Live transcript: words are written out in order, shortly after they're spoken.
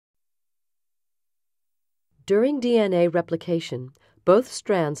During DNA replication, both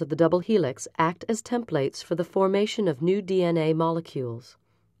strands of the double helix act as templates for the formation of new DNA molecules.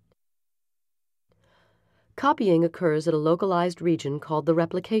 Copying occurs at a localized region called the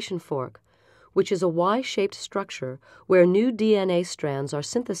replication fork, which is a Y-shaped structure where new DNA strands are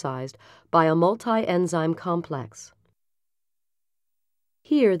synthesized by a multi-enzyme complex.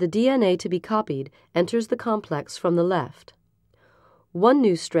 Here, the DNA to be copied enters the complex from the left. One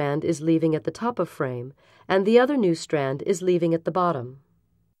new strand is leaving at the top of frame, and the other new strand is leaving at the bottom.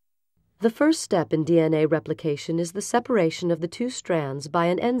 The first step in DNA replication is the separation of the two strands by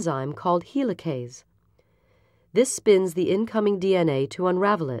an enzyme called helicase. This spins the incoming DNA to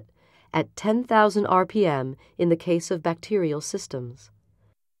unravel it at 10,000 RPM in the case of bacterial systems.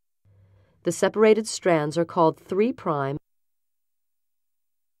 The separated strands are called 3'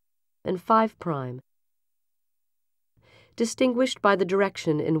 and 5', distinguished by the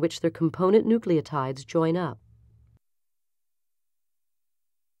direction in which their component nucleotides join up.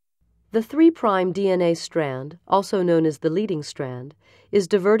 The 3' DNA strand, also known as the leading strand, is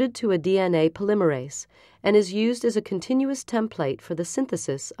diverted to a DNA polymerase and is used as a continuous template for the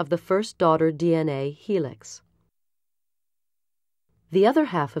synthesis of the first daughter DNA helix. The other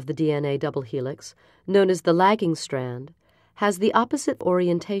half of the DNA double helix, known as the lagging strand, has the opposite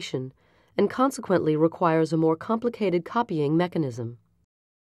orientation and consequently requires a more complicated copying mechanism.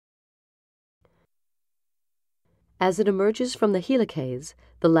 As it emerges from the helicase,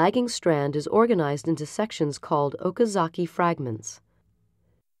 the lagging strand is organized into sections called Okazaki fragments.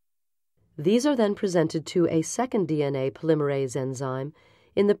 These are then presented to a second DNA polymerase enzyme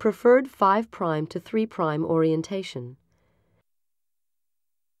in the preferred 5' to 3' orientation.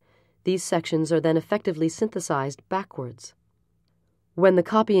 These sections are then effectively synthesized backwards. When the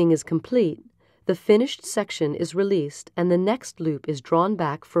copying is complete, the finished section is released and the next loop is drawn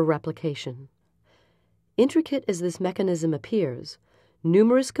back for replication. Intricate as this mechanism appears,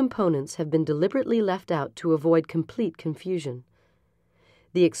 numerous components have been deliberately left out to avoid complete confusion.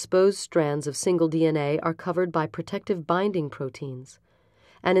 The exposed strands of single DNA are covered by protective binding proteins,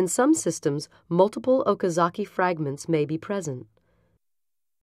 and in some systems, multiple Okazaki fragments may be present.